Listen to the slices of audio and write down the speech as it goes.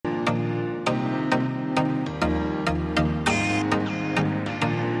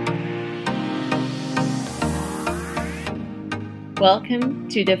Welcome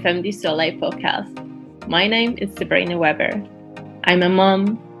to the Femme du Soleil podcast. My name is Sabrina Weber. I'm a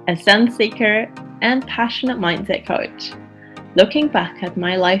mom, a sun seeker, and passionate mindset coach. Looking back at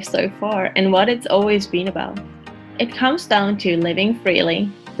my life so far and what it's always been about, it comes down to living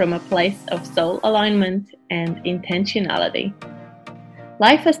freely from a place of soul alignment and intentionality.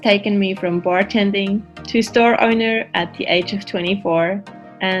 Life has taken me from bartending to store owner at the age of 24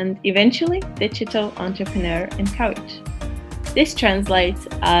 and eventually digital entrepreneur and coach. This translates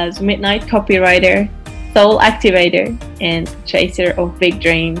as midnight copywriter, soul activator, and chaser of big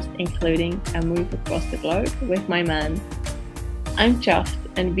dreams, including a move across the globe with my man. I'm chuffed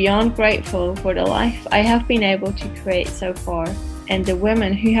and beyond grateful for the life I have been able to create so far and the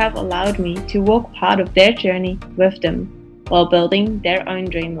women who have allowed me to walk part of their journey with them while building their own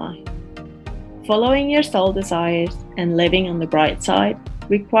dream life. Following your soul desires and living on the bright side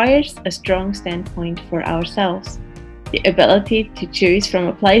requires a strong standpoint for ourselves. The ability to choose from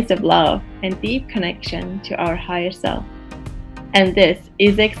a place of love and deep connection to our higher self. And this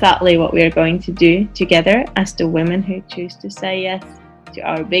is exactly what we are going to do together as the women who choose to say yes to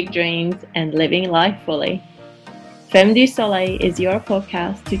our big dreams and living life fully. Femme du Soleil is your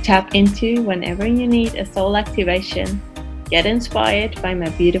podcast to tap into whenever you need a soul activation, get inspired by my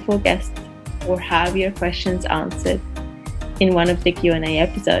beautiful guests, or have your questions answered in one of the Q&A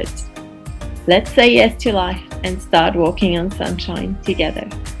episodes. Let's say yes to life and start walking on sunshine together.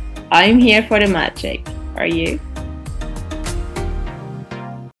 I'm here for the magic. Are you?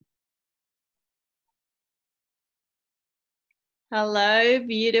 Hello,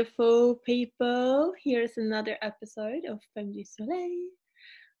 beautiful people. Here's another episode of Femme du Soleil.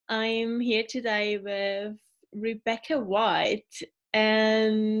 I'm here today with Rebecca White,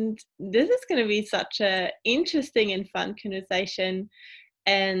 and this is going to be such an interesting and fun conversation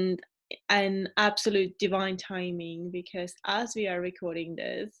and an absolute divine timing, because as we are recording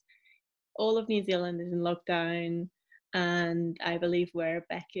this, all of New Zealand is in lockdown, and I believe where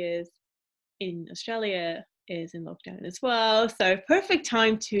Beck is in Australia is in lockdown as well. So perfect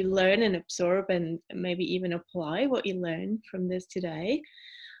time to learn and absorb and maybe even apply what you learn from this today.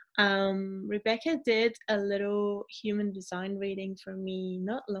 Rebecca did a little human design reading for me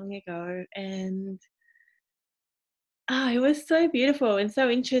not long ago, and it was so beautiful and so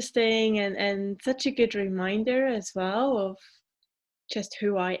interesting, and such a good reminder as well of just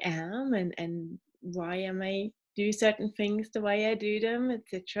who I am and why I may do certain things the way I do them,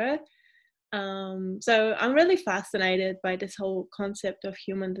 etc. So I'm really fascinated by this whole concept of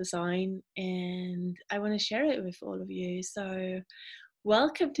human design, and I want to share it with all of you. So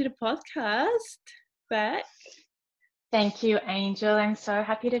welcome to the podcast, Beck. Thank you, Angel. I'm so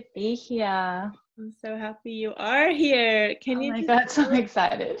happy to be here. I'm so happy you are here. Can you my God, so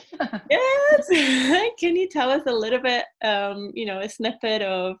excited. Yes. Can you tell us a little bit, a snippet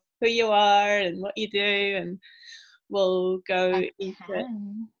of who you are and what you do, and we'll go into it.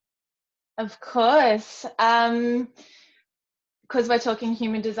 Of course. Because we're talking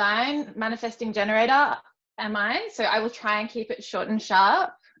human design, manifesting generator, am I? So I will try and keep it short and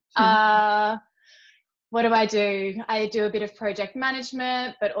sharp. What do? I do a bit of project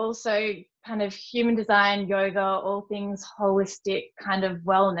management, but also kind of human design, yoga, all things holistic kind of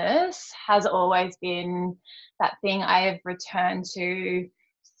wellness has always been that thing I have returned to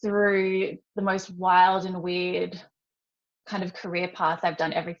through the most wild and weird kind of career path. I've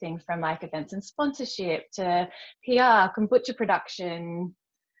done everything from like events and sponsorship to PR, kombucha production.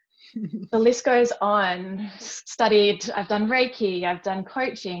 The list goes on. I've done Reiki, I've done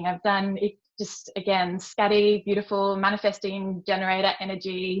coaching, I've done just, again, scatty, beautiful, manifesting generator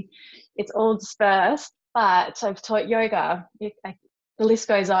energy. It's all dispersed, but I've taught yoga. The list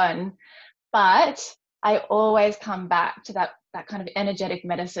goes on. But I always come back to that kind of energetic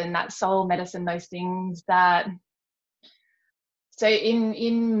medicine, that soul medicine, those things that... So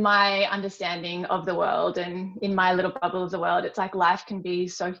in my understanding of the world and in my little bubble of the world, it's like life can be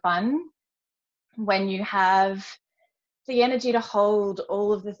so fun when you have the energy to hold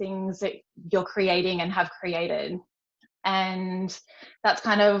all of the things that you're creating and have created. And that's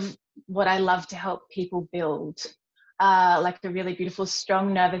kind of what I love to help people build, like a really beautiful,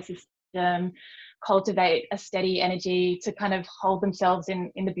 strong nervous system, cultivate a steady energy to kind of hold themselves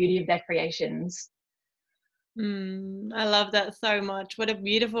in the beauty of their creations. I love that so much. What a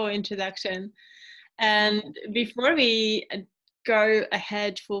beautiful introduction. And before we go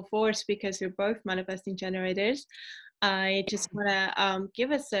ahead full force, because we're both manifesting generators, I just want to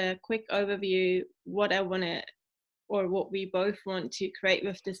give us a quick overview what we both want to create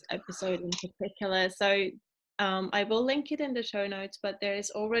with this episode in particular. So I will link it in the show notes, but there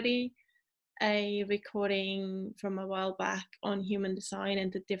is already a recording from a while back on human design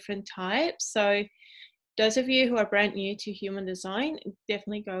and the different types. So those of you who are brand new to human design,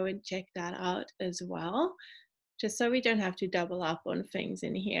 definitely go and check that out as well, just so we don't have to double up on things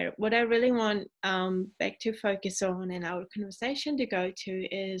in here. What I really want Beck to focus on in our conversation to go to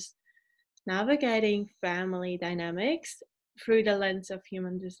is navigating family dynamics through the lens of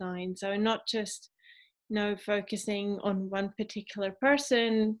human design. So not just focusing on one particular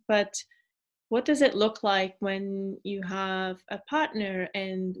person, but what does it look like when you have a partner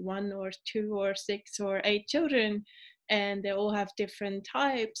and 1 or 2 or 6 or 8 children, and they all have different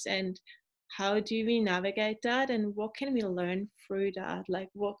types, and how do we navigate that, and what can we learn through that? Like,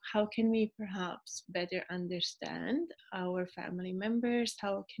 how can we perhaps better understand our family members?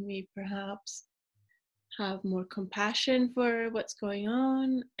 How can we perhaps have more compassion for what's going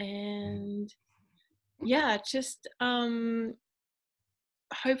on? And yeah, just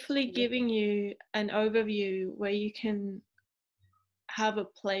hopefully giving you an overview where you can have a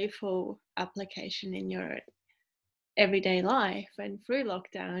playful application in your everyday life, and through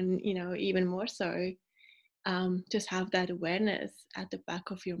lockdown, even more so, just have that awareness at the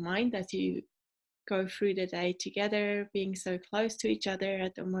back of your mind as you go through the day together, being so close to each other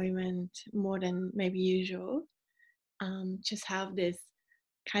at the moment, more than maybe usual. Just have this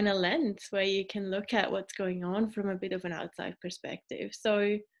kind of lens where you can look at what's going on from a bit of an outside perspective.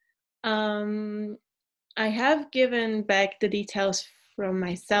 So I have given back the details from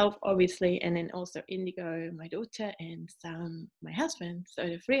myself, obviously, and then also Indigo, my daughter, and Sam, my husband. So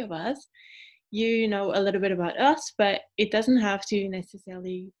the 3 of us, you know a little bit about us, but it doesn't have to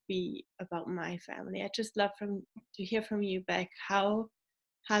necessarily be about my family. I just love to hear from you, Beck. How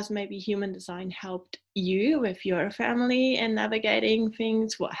has maybe human design helped you with your family and navigating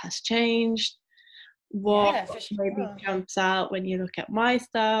things? What has changed? What maybe jumps out when you look at my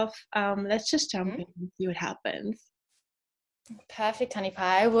stuff? Let's just jump in and see what happens. Perfect, Honey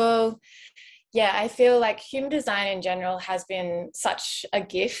Pie. Well, yeah, I feel like human design in general has been such a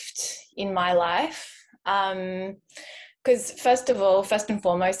gift in my life. Because first and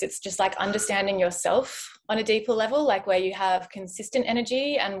foremost, it's just like understanding yourself on a deeper level, like where you have consistent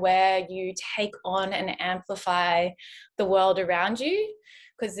energy and where you take on and amplify the world around you.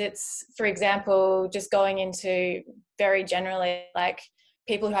 Because it's, for example, just going into very generally, like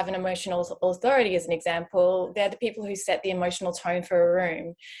people who have an emotional authority as an example, they're the people who set the emotional tone for a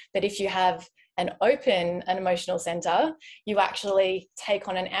room. But if you have an emotional center, you actually take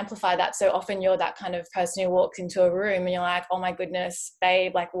on and amplify that. So often you're that kind of person who walks into a room and you're like, oh my goodness,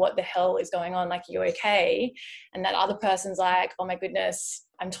 babe, like what the hell is going on? Like, you okay? And that other person's like, oh my goodness,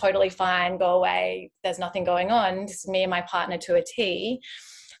 I'm totally fine, go away, there's nothing going on. This is me and my partner to a T.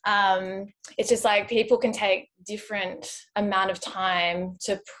 It's just like people can take different amount of time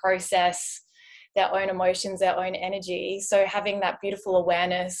to process their own emotions, their own energy. So having that beautiful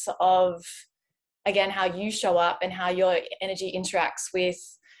awareness of, again, how you show up and how your energy interacts with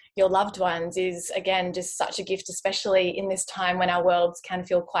your loved ones is, again, just such a gift, especially in this time when our worlds can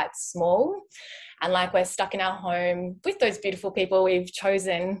feel quite small and like we're stuck in our home with those beautiful people we've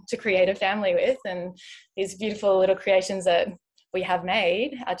chosen to create a family with, and these beautiful little creations that we have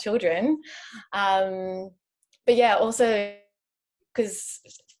made, our children. But yeah, also because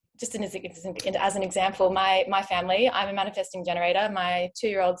just as an example, my family, I'm a manifesting generator, my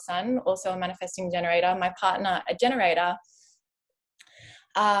 2-year-old son, also a manifesting generator, my partner, a generator.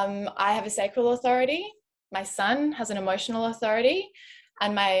 I have a sacral authority, my son has an emotional authority,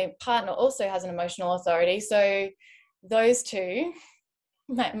 and my partner also has an emotional authority. So those two,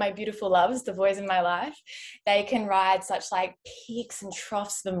 my beautiful loves, the boys in my life, they can ride such like peaks and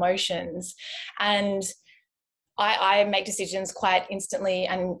troughs of emotions. And I make decisions quite instantly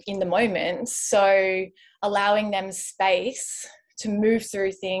and in the moment. So allowing them space to move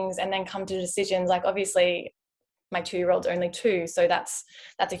through things and then come to decisions, like obviously my 2-year-old's only 2, so that's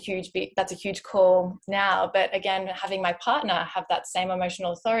a huge call now. But again, having my partner have that same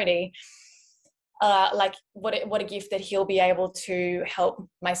emotional authority, like what a gift that he'll be able to help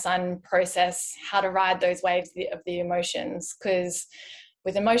my son process how to ride those waves of the emotions. Because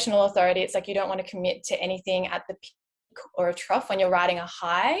with emotional authority, it's like you don't want to commit to anything at the peak or a trough when you're riding a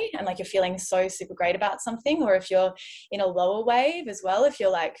high and like you're feeling so super great about something, or if you're in a lower wave as well, if you're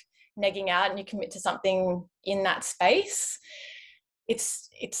like negging out and you commit to something in that space, it's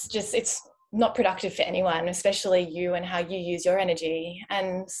not productive for anyone, especially you and how you use your energy.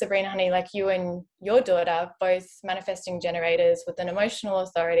 And Sabrina, honey, like you and your daughter, both manifesting generators with an emotional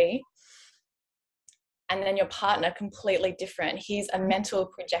authority, and then your partner completely different. He's a mental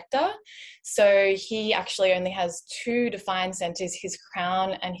projector. So he actually only has two defined centers, his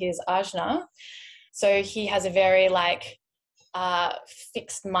crown and his ajna. So he has a very like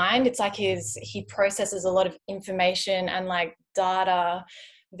fixed mind. It's like he processes a lot of information and like data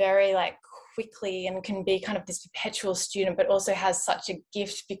very like quickly, and can be kind of this perpetual student, but also has such a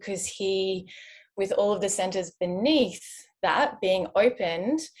gift because he, with all of the centers beneath that being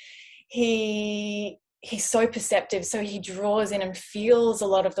opened, he's so perceptive. So he draws in and feels a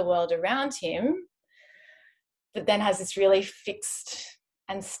lot of the world around him, but then has this really fixed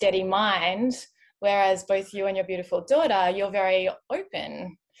and steady mind. Whereas both you and your beautiful daughter, you're very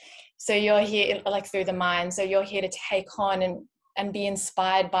open. So you're here like through the mind. So you're here to take on and be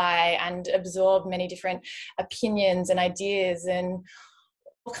inspired by and absorb many different opinions and ideas and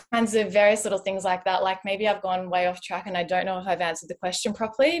all kinds of various little things like that. Like maybe I've gone way off track and I don't know if I've answered the question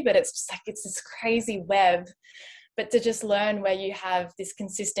properly, but it's just like, it's this crazy web. But to just learn where you have this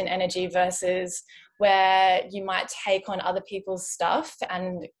consistent energy versus where you might take on other people's stuff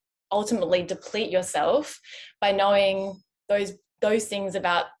and ultimately deplete yourself by knowing those things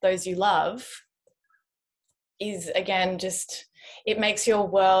about those you love, is again just, it makes your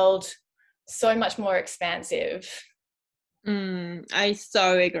world so much more expansive. I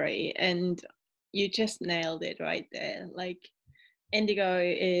so agree, and you just nailed it right there. Like indigo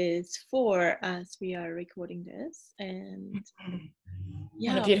is 4 as we are recording this, and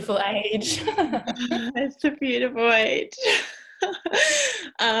What a beautiful age. It's a beautiful age.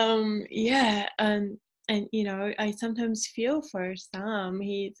 Yeah, and you know, I sometimes feel for Sam.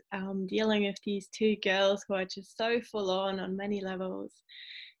 He's dealing with these 2 girls who are just so full on many levels,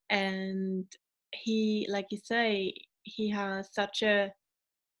 and he, like you say, he has such a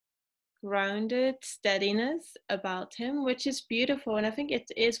grounded steadiness about him, which is beautiful. And I think it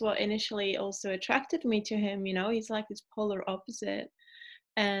is what initially also attracted me to him. You know, he's like this polar opposite,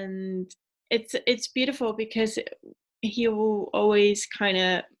 and it's beautiful because he will always kind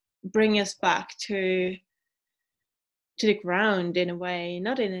of bring us back to the ground in a way,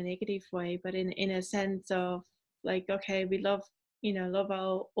 not in a negative way, but in a sense of like, okay, we love, you know, love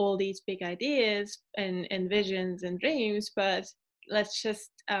all these big ideas and visions and dreams, but let's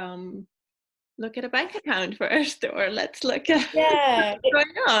just look at a bank account first, or let's look at what's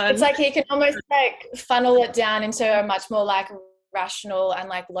going on. It's like he can almost like funnel it down into a much more like rational and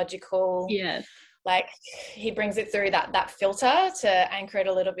like logical. Yes. Like he brings it through that filter to anchor it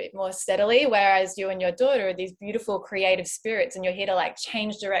a little bit more steadily, whereas you and your daughter are these beautiful creative spirits, and you're here to like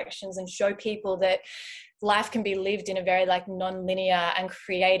change directions and show people that life can be lived in a very like non-linear and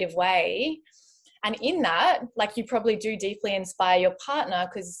creative way. And in that, like, you probably do deeply inspire your partner,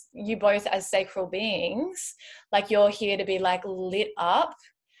 because you both as sacral beings, like, you're here to be like lit up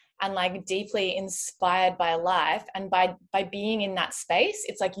and like deeply inspired by life. And by being in that space,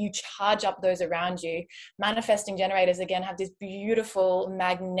 it's like you charge up those around you. Manifesting generators, again, have this beautiful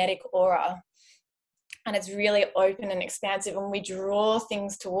magnetic aura, and it's really open and expansive, and we draw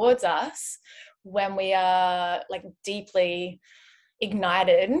things towards us when we are like deeply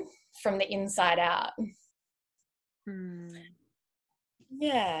ignited from the inside out.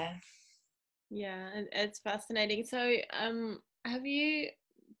 Yeah, it's fascinating. So have you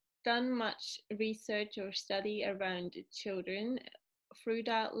done much research or study around children through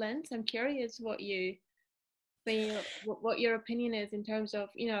that lens? I'm curious what you feel, what your opinion is in terms of,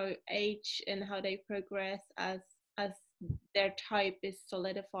 you know, age and how they progress as their type is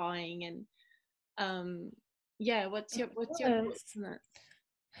solidifying, and what's your thoughts on that?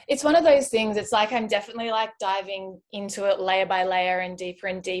 It's one of those things. It's like I'm definitely like diving into it layer by layer and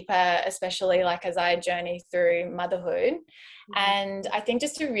deeper, especially like as I journey through motherhood. And I think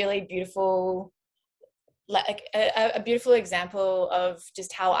just a really beautiful, like a beautiful example of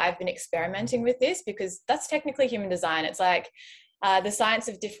just how I've been experimenting with this, because that's technically human design. It's like the science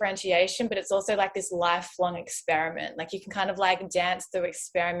of differentiation, but it's also like this lifelong experiment. Like, you can kind of like dance through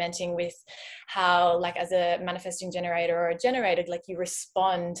experimenting with how, like, as a manifesting generator or a generator, like, you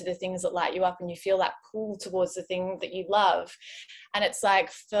respond to the things that light you up, and you feel that pull towards the thing that you love. And it's like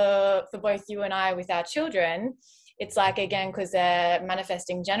for both you and I with our children, it's like, again, because they're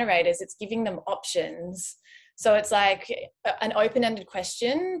manifesting generators, it's giving them options. So it's like an open-ended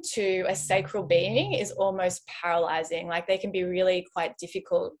question to a sacral being is almost paralyzing. Like, they can be really quite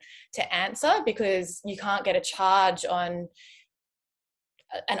difficult to answer, because you can't get a charge on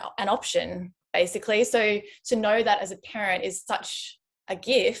an option, basically. So to know that as a parent is such a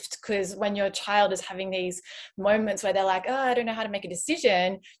gift, because when your child is having these moments where they're like, oh, I don't know how to make a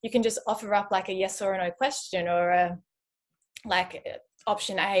decision, you can just offer up like a yes or a no question, or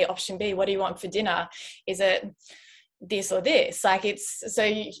option A, option B, what do you want for dinner? Is it this or this? Like, it's so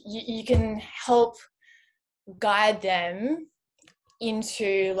you can help guide them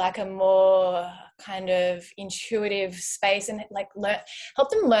into like a more kind of intuitive space, and like help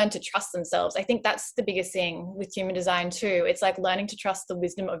them learn to trust themselves. I think that's the biggest thing with human design too. It's like learning to trust the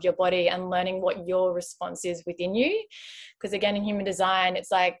wisdom of your body and learning what your response is within you. Because again, in human design,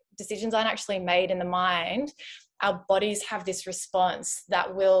 it's like decisions aren't actually made in the mind. Our bodies have this response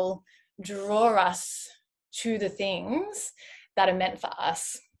that will draw us to the things that are meant for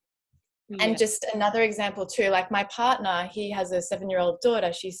us. Yeah. And just another example too, like my partner, he has a 7-year-old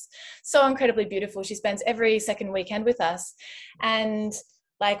daughter. She's so incredibly beautiful. She spends every second weekend with us. And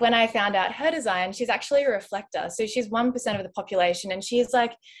like when I found out her design, she's actually a reflector. So she's 1% of the population, and she's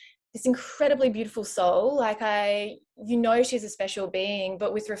like this incredibly beautiful soul. Like she's a special being,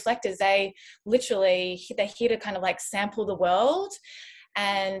 but with reflectors, they're here to kind of like sample the world.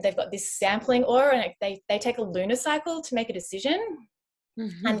 And they've got this sampling aura, and they take a lunar cycle to make a decision.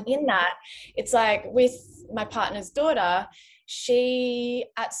 Mm-hmm. And in that, it's like with my partner's daughter, she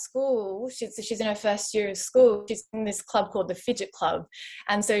at school, she's in her first year of school, she's in this club called the Fidget Club.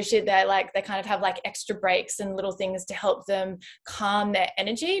 And so they kind of have like extra breaks and little things to help them calm their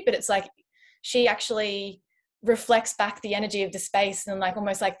energy. But it's like she actually reflects back the energy of the space and like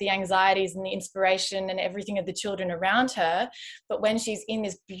almost like the anxieties and the inspiration and everything of the children around her. But when she's in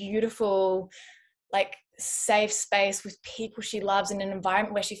this beautiful, like safe space with people she loves in an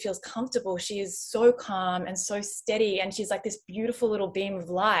environment where she feels comfortable, she is so calm and so steady, and she's like this beautiful little beam of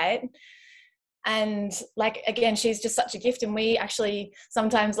light. And like, again, she's just such a gift. And we actually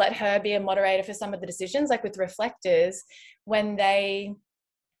sometimes let her be a moderator for some of the decisions, like with reflectors, when they'll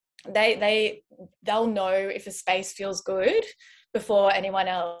know if a space feels good before anyone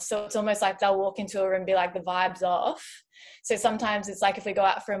else. So it's almost like they'll walk into a room and be like, the vibe's off. So sometimes it's like if we go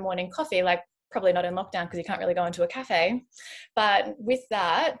out for a morning coffee, like probably not in lockdown because you can't really go into a cafe, but with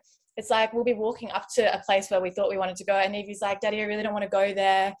that, it's like we'll be walking up to a place where we thought we wanted to go, and Evie's like, Daddy, I really don't want to go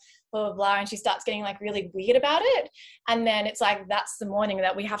there, blah, blah, blah. And she starts getting like really weird about it. And then it's like, that's the morning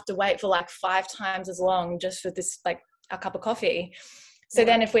that we have to wait for like 5 times as long just for this, like a cup of coffee. So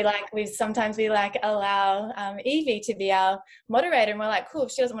then if we sometimes allow Evie to be our moderator, and we're like, cool,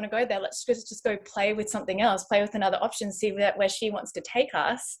 if she doesn't want to go there, let's just go play with something else, play with another option, see where she wants to take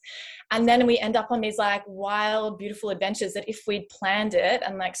us. And then we end up on these like wild, beautiful adventures that if we'd planned it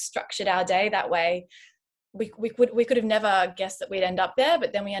and like structured our day that way, we could have never guessed that we'd end up there.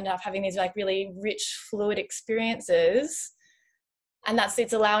 But then we end up having these like really rich, fluid experiences. And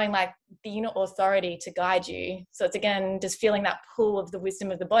it's allowing like the inner authority to guide you. So it's again, just feeling that pull of the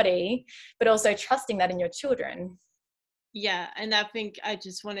wisdom of the body, but also trusting that in your children. Yeah. And I think I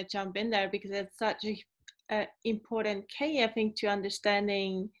just want to jump in there because it's such a important key, I think, to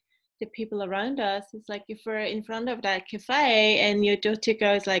understanding the people around us. It's like if we're in front of that cafe and your daughter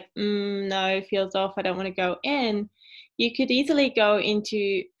goes like, no, it feels off, I don't want to go in. You could easily go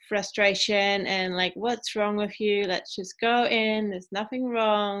into frustration and like, what's wrong with you? Let's just go in. There's nothing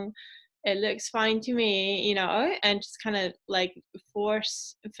wrong. It looks fine to me, and just kind of like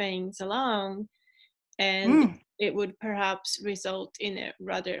force things along. And it would perhaps result in a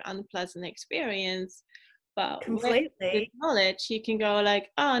rather unpleasant experience. But completely. With knowledge, you can go like,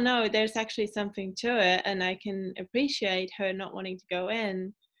 oh no, there's actually something to it, and I can appreciate her not wanting to go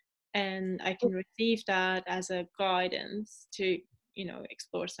in, and I can receive that as a guidance to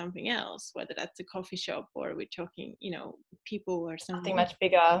explore something else, whether that's a coffee shop or we're talking people or something much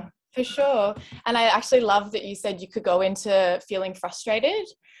bigger, for sure. And I actually love that you said you could go into feeling frustrated.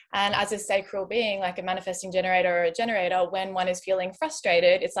 And as a sacral being, like a manifesting generator or a generator, when one is feeling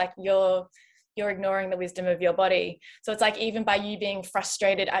frustrated, it's like you're ignoring the wisdom of your body. So it's like even by you being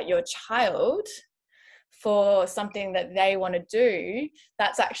frustrated at your child for something that they want to do,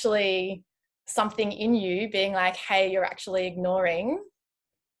 that's actually something in you being like, hey, you're actually ignoring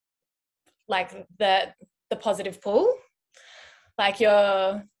like the positive pull. Like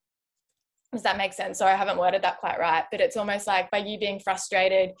does that make sense? Sorry, I haven't worded that quite right, but it's almost like by you being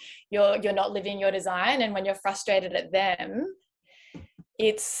frustrated, you're not living your design. And when you're frustrated at them,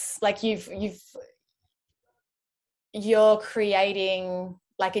 it's like you're creating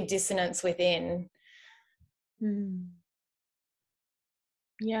like a dissonance within.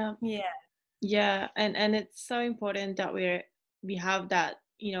 Yeah, and it's so important that we have that.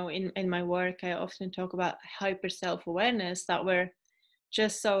 In my work, I often talk about hyper self-awareness, that we're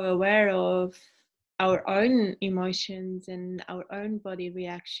just so aware of our own emotions and our own body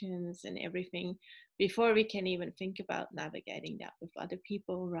reactions and everything before we can even think about navigating that with other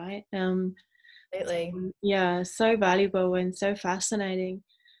people, right? Completely. Yeah, so valuable and so fascinating.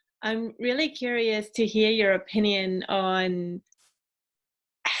 I'm really curious to hear your opinion on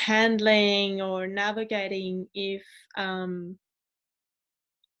handling or navigating um,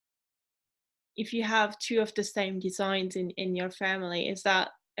 if you have two of the same designs in your family. Is that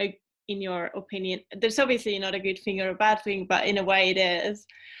in your opinion, there's obviously not a good thing or a bad thing, but in a way it is.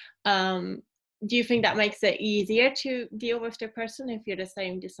 um, do you think that makes it easier to deal with the person if you're the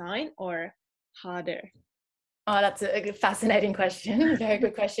same design, or harder? Oh, that's a fascinating question. Very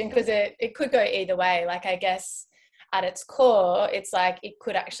good question, because it could go either way. Like, I guess at its core, it's like it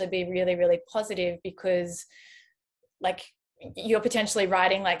could actually be really, really positive, because like you're potentially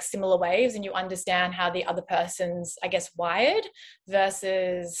riding like similar waves and you understand how the other person's, I guess, wired,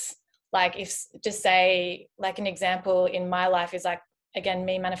 versus like, if just say like an example in my life is like, again,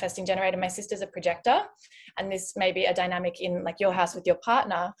 me, manifesting generator, my sister's a projector, and this may be a dynamic in like your house with your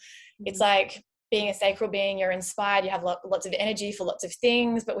partner. It's like, being a sacral being, you're inspired, you have lots of energy for lots of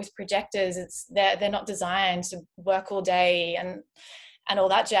things, but with projectors, they're not designed to work all day and all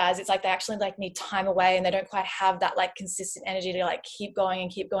that jazz. It's like they actually like need time away, and they don't quite have that like consistent energy to like keep going and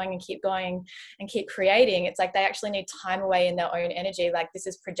keep going and keep going and keep creating. It's like they actually need time away in their own energy. Like, this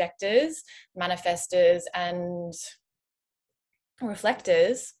is projectors, manifestors, and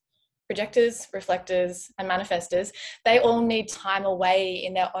reflectors. Projectors, reflectors, and manifestors, they all need time away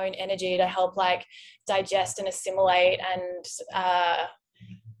in their own energy to help like digest and assimilate and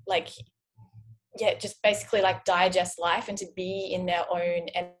like, yeah, just basically like digest life and to be in their own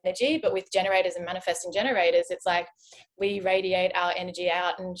energy. But with generators and manifesting generators, it's like we radiate our energy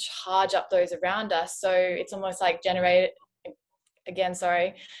out and charge up those around us. So it's almost like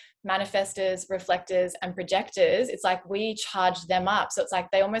manifestors, reflectors, and projectors, it's like we charge them up. So it's like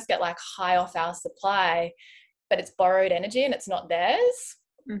they almost get like high off our supply, but it's borrowed energy and it's not theirs.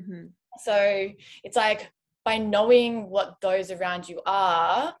 Mm-hmm. So it's like, by knowing what those around you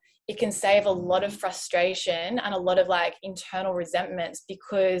are, it can save a lot of frustration and a lot of like internal resentments,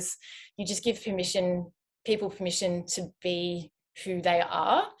 because you just give people permission to be who they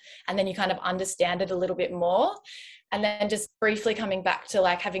are, and then you kind of understand it a little bit more. And then just briefly coming back to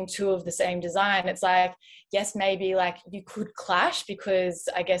like having two of the same design, it's like, yes, maybe like you could clash, because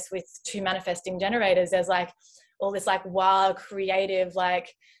I guess with two manifesting generators, there's like all this like wild, creative,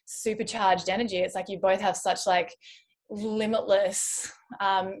 like supercharged energy. It's like you both have such like limitless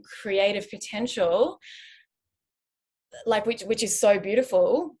creative potential, like which is so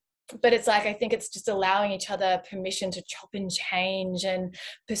beautiful. But it's like, I think it's just allowing each other permission to chop and change and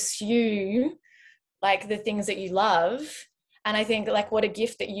pursue like the things that you love. And I think like, what a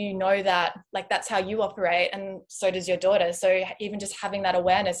gift that you know that like that's how you operate, and so does your daughter. So even just having that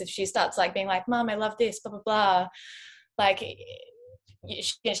awareness, if she starts like being like, Mom, I love this, blah blah blah, like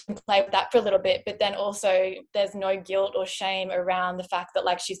she can play with that for a little bit, but then also there's no guilt or shame around the fact that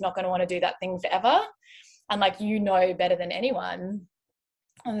like she's not going to want to do that thing forever. And like, you know better than anyone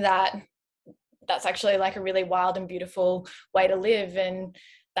that that's actually like a really wild and beautiful way to live, and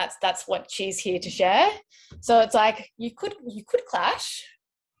that's what she's here to share. So it's like you could clash,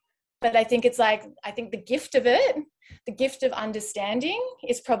 but I think it's like, I think the gift of understanding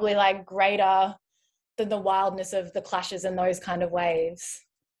is probably like greater than the wildness of the clashes and those kind of waves.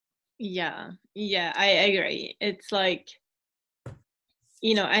 Yeah, I agree. It's like,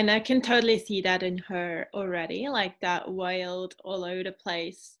 and I can totally see that in her already, like that wild, all over the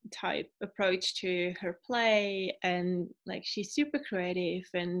place type approach to her play. And like, she's super creative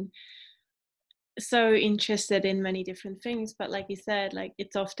and so interested in many different things. But like you said, like,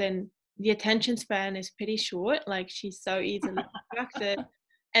 it's often the attention span is pretty short. Like, she's so easily distracted,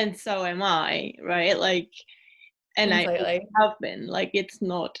 and so am I, right? Like, and Completely. I have been, like,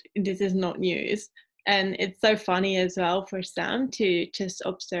 this is not news. And it's so funny as well for Sam to just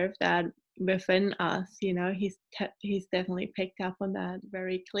observe that within us. He's definitely picked up on that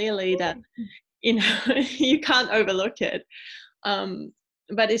very clearly, that you can't overlook it.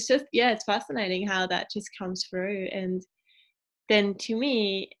 But it's just, yeah, it's fascinating how that just comes through. And then to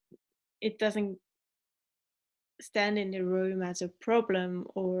me, it doesn't stand in the room as a problem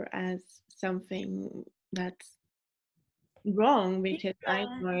or as something that's wrong, because I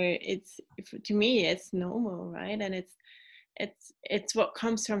know to me it's normal, right? And it's what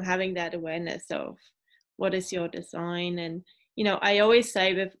comes from having that awareness of what is your design. And I always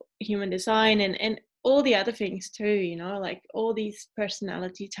say with human design and all the other things too, like all these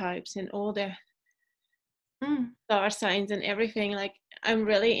personality types and all the star signs and everything, like, I'm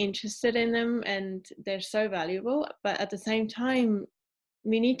really interested in them and they're so valuable. But at the same time,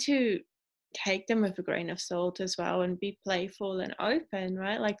 we need to take them with a grain of salt as well, and be playful and open,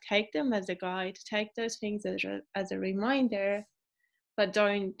 right? Like take them as a guide, take those things as a reminder, but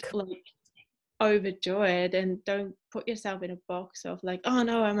don't like overdo it, and don't put yourself in a box of like, oh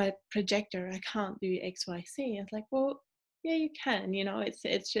no, I'm a projector, I can't do XYZ. It's like, well, yeah, you can, you know,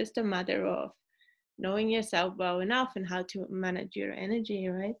 it's just a matter of knowing yourself well enough and how to manage your energy,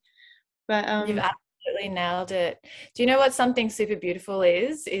 right? But You've absolutely nailed it. Do you know what something super beautiful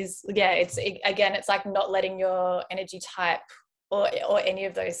is yeah, it's again, it's like not letting your energy type or any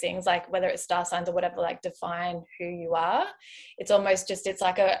of those things, like whether it's star signs or whatever, like define who you are. It's almost just, it's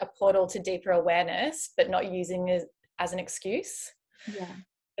like a portal to deeper awareness, but not using it as an excuse. Yeah.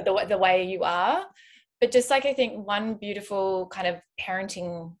 The way you are. But just like, I think one beautiful kind of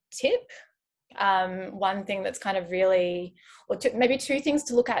parenting tip, one thing that's kind of really, or maybe two things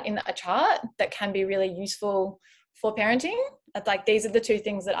to look at in a chart that can be really useful for parenting. It's like, these are the two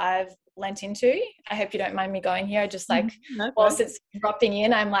things that I've lent into. I hope you don't mind me going here, just like no whilst it's dropping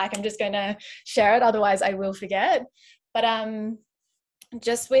in, I'm just going to share it, otherwise I will forget. But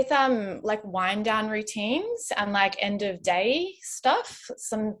just with like wind down routines and like end of day stuff,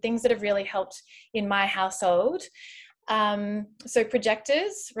 some things that have really helped in my household. So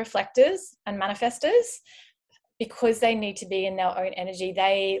projectors, reflectors, and manifestors, because they need to be in their own energy,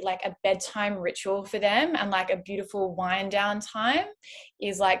 they like a bedtime ritual for them, and like a beautiful wind down time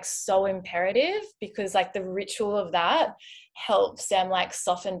is like so imperative, because like the ritual of that helps them like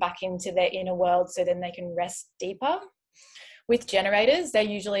soften back into their inner world, so then they can rest deeper. With generators, they're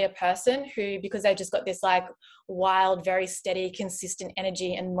usually a person who, because they've just got this like wild, very steady, consistent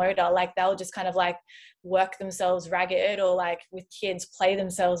energy and motor, like they'll just kind of like work themselves ragged, or like with kids play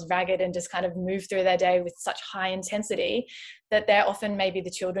themselves ragged and just kind of move through their day with such high intensity that they're often maybe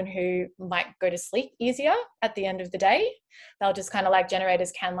the children who might go to sleep easier at the end of the day. They'll just kind of like,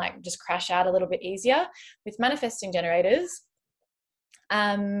 generators can like just crash out a little bit easier. With manifesting generators,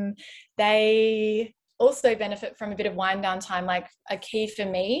 they also benefit from a bit of wind down time. Like a key for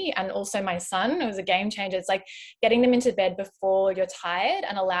me and also my son, it was a game changer. It's like getting them into bed before you're tired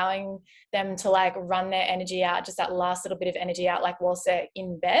and allowing them to like run their energy out, just that last little bit of energy out, like whilst they're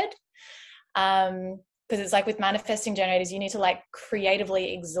in bed. Because it's like with manifesting generators, you need to like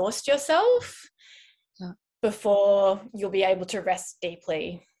creatively exhaust yourself before you'll be able to rest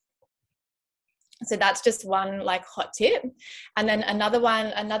deeply. So that's just one like hot tip. And then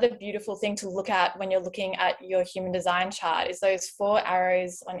another beautiful thing to look at when you're looking at your human design chart is those 4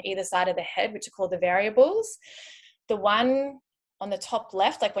 arrows on either side of the head, which are called the variables. The one on the top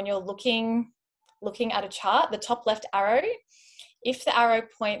left, like when you're looking at a chart, the top left arrow, if the arrow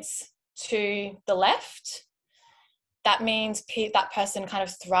points to the left, that means that person kind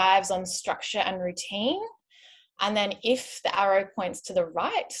of thrives on structure and routine. And then if the arrow points to the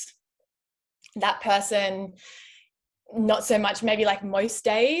right, that person, not so much. Maybe like most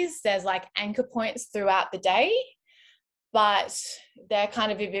days there's like anchor points throughout the day, but they're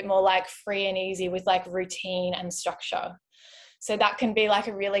kind of a bit more like free and easy with like routine and structure. So that can be like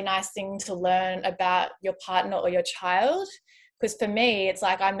a really nice thing to learn about your partner or your child. Because for me, it's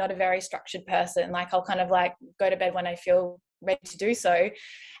like, I'm not a very structured person. Like I'll kind of like go to bed when I feel ready to do so.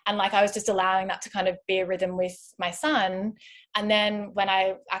 And like, I was just allowing that to kind of be a rhythm with my son. And then when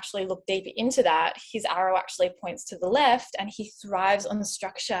I actually look deeper into that, his arrow actually points to the left and he thrives on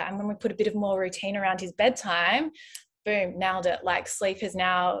structure. And when we put a bit of more routine around his bedtime, boom, nailed it. Like sleep is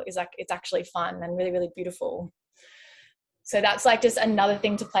like, it's actually fun and really, really beautiful. So that's like just another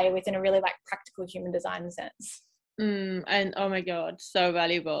thing to play with in a really like practical human design sense. And oh my God, so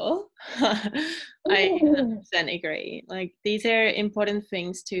valuable. I 100% agree. Like these are important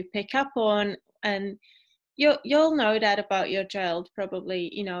things to pick up on, and you'll know that about your child probably,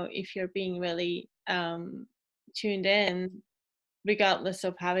 you know, if you're being really tuned in, regardless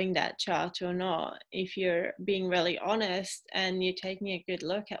of having that chart or not. If you're being really honest and you're taking a good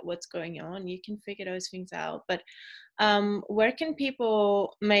look at what's going on, you can figure those things out. But where can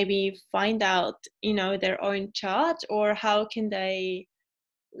people maybe find out, you know, their own chart, or how can they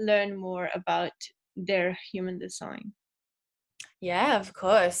learn more about their human design? Yeah, of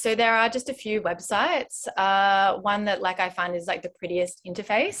course. So there are just a few websites. One that like I find is like the prettiest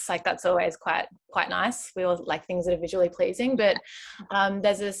interface. Like that's always quite nice. We all like things that are visually pleasing. But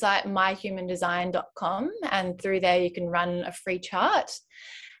there's a site, myhumandesign.com, and through there you can run a free chart.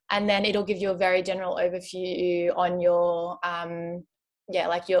 And then it'll give you a very general overview on your,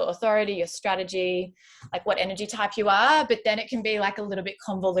 like your authority, your strategy, like what energy type you are. But then it can be like a little bit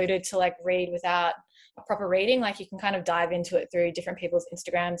convoluted to like read without a proper reading. Like you can kind of dive into it through different people's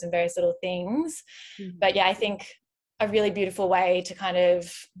Instagrams and various little things. Mm-hmm. But yeah, I think a really beautiful way to kind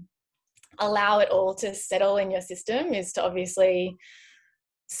of allow it all to settle in your system is to obviously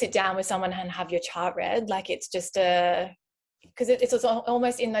sit down with someone and have your chart read. Like it's just because it's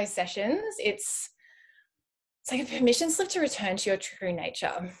almost in those sessions, it's like a permission slip to return to your true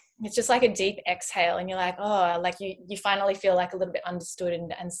nature. It's just like a deep exhale, and you're like, oh, like you finally feel like a little bit understood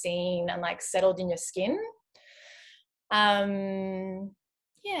and seen and like settled in your skin.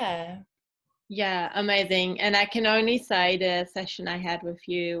 Yeah, amazing. And I can only say the session I had with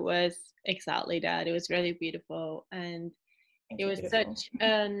you was exactly that. It was really beautiful, and it was such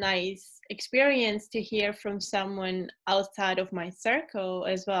a nice experience to hear from someone outside of my circle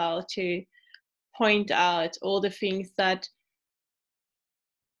as well, to point out all the things that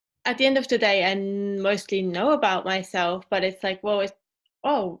at the end of the day I mostly know about myself, but it's like, well,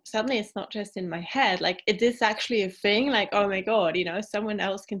 suddenly it's not just in my head, like it is actually a thing, like, oh my god, someone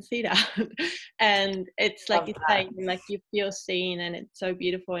else can see that. And it's like it's saying, like, you feel seen, and it's so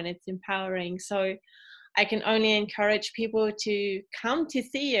beautiful and it's empowering. So I can only encourage people to come to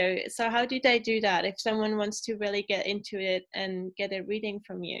see you. So how do they do that if someone wants to really get into it and get a reading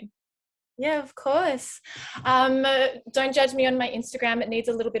from you? Yeah, of course. Don't judge me on my Instagram. It needs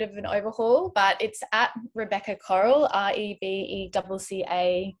a little bit of an overhaul, but it's at Rebecca Coral,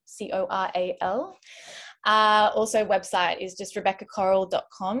 REBECCACORAL. Also, website is just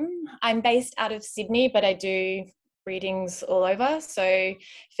rebeccacoral.com. I'm based out of Sydney, but I do readings all over. So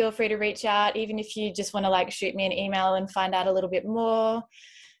feel free to reach out, even if you just want to like shoot me an email and find out a little bit more.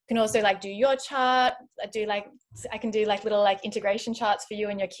 Can also like do your chart. I can do like little like integration charts for you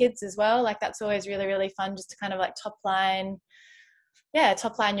and your kids as well. Like that's always really, really fun, just to kind of like top line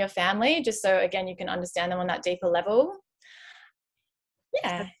your family, just so again you can understand them on that deeper level.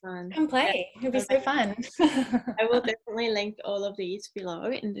 Yeah, come play. Yeah, it'll be so fun. I will definitely link all of these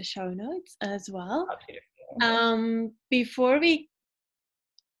below in the show notes as well. Before we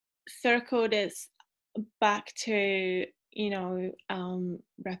circle this back to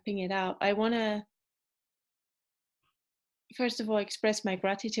wrapping it up, I want to first of all express my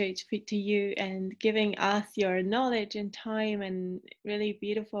gratitude to you and giving us your knowledge and time, and really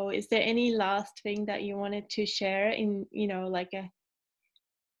beautiful. Is there any last thing that you wanted to share in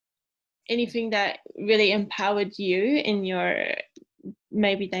anything that really empowered you in your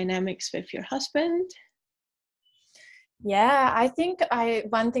maybe dynamics with your husband? Yeah, I think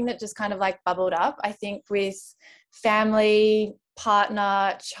one thing that just kind of like bubbled up, I think with family,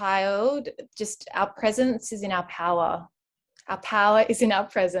 partner, child, just our presence is in our power. Our power is in our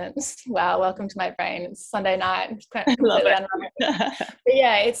presence. Wow, welcome to my brain. It's Sunday night. It's completely unrelated. But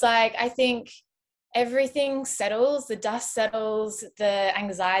yeah, it's like, I think everything settles, the dust settles, the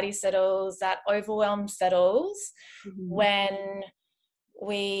anxiety settles, that overwhelm settles when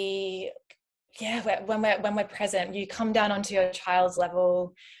we're present. You come down onto your child's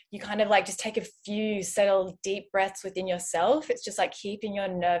level, you kind of like just take a few settled deep breaths within yourself. It's just like keeping your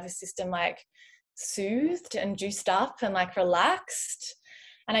nervous system like soothed and juiced up and like relaxed.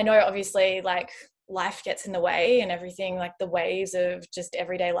 And I know obviously like life gets in the way and everything, like the waves of just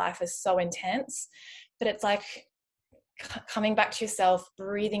everyday life is so intense, but it's like coming back to yourself,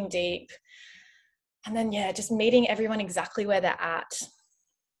 breathing deep, and then just meeting everyone exactly where they're at.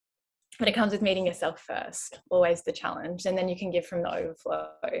 But it comes with meeting yourself first, always the challenge, and then you can give from the overflow.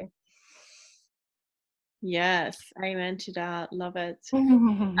 Yes, amen to that. Love it.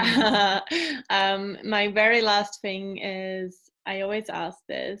 My very last thing is, I always ask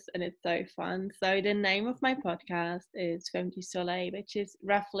this and it's so fun. So the name of my podcast is Femme du Soleil, which is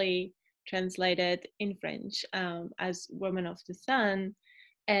roughly translated in French as Woman of the Sun.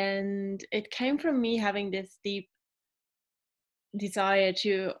 And it came from me having this deep desire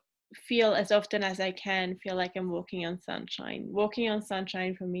to feel as often as I can feel like I'm walking on sunshine. Walking on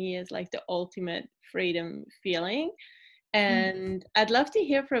sunshine for me is like the ultimate freedom feeling. And I'd love to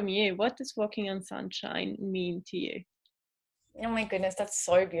hear from you. What does walking on sunshine mean to you? Oh my goodness, that's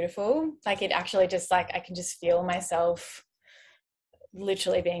so beautiful. Like it actually just like I can just feel myself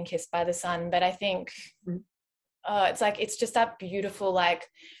literally being kissed by the sun. But I think it's like it's just that beautiful, like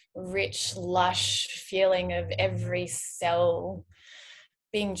rich, lush feeling of every cell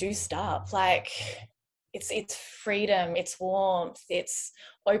being juiced up. Like it's freedom, it's warmth, it's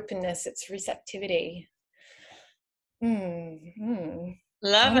openness, it's receptivity.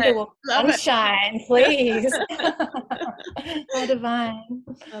 Love it. Love sunshine, it. Please. How divine.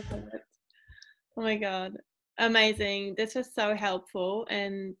 Love it. Oh my God. Amazing. This was so helpful,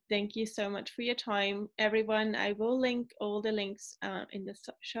 and thank you so much for your time, everyone. I will link all the links in the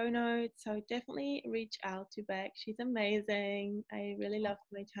show notes, so definitely reach out to Beck. She's amazing. I really loved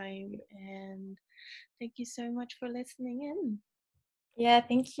my time, and thank you so much for listening in. Yeah,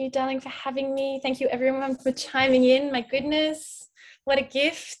 thank you, darling, for having me. Thank you, everyone, for chiming in. My goodness, what a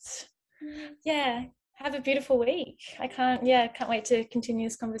gift. Yeah, have a beautiful week. I can't wait to continue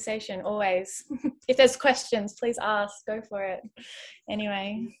this conversation always. If there's questions, please ask. Go for it.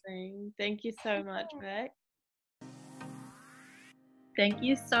 Anyway. Thank you so much, Beck. Thank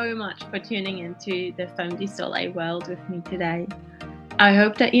you so much for tuning into the Femme du Soleil world with me today. I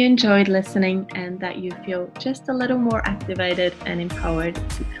hope that you enjoyed listening and that you feel just a little more activated and empowered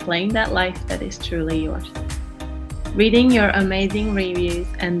to claim that life that is truly yours. Reading your amazing reviews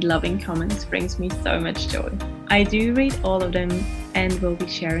and loving comments brings me so much joy. I do read all of them and will be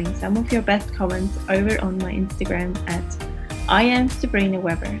sharing some of your best comments over on my Instagram at I am Sabrina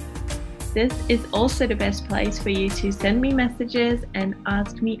Weber. This is also the best place for you to send me messages and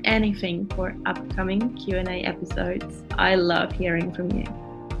ask me anything for upcoming Q&A episodes. I love hearing from you.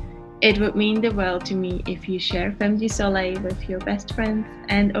 It would mean the world to me if you share Femme du Soleil with your best friends,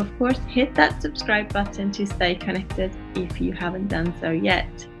 and of course hit that subscribe button to stay connected if you haven't done so yet.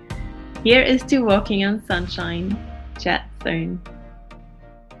 Here is to walking on sunshine. Chat soon.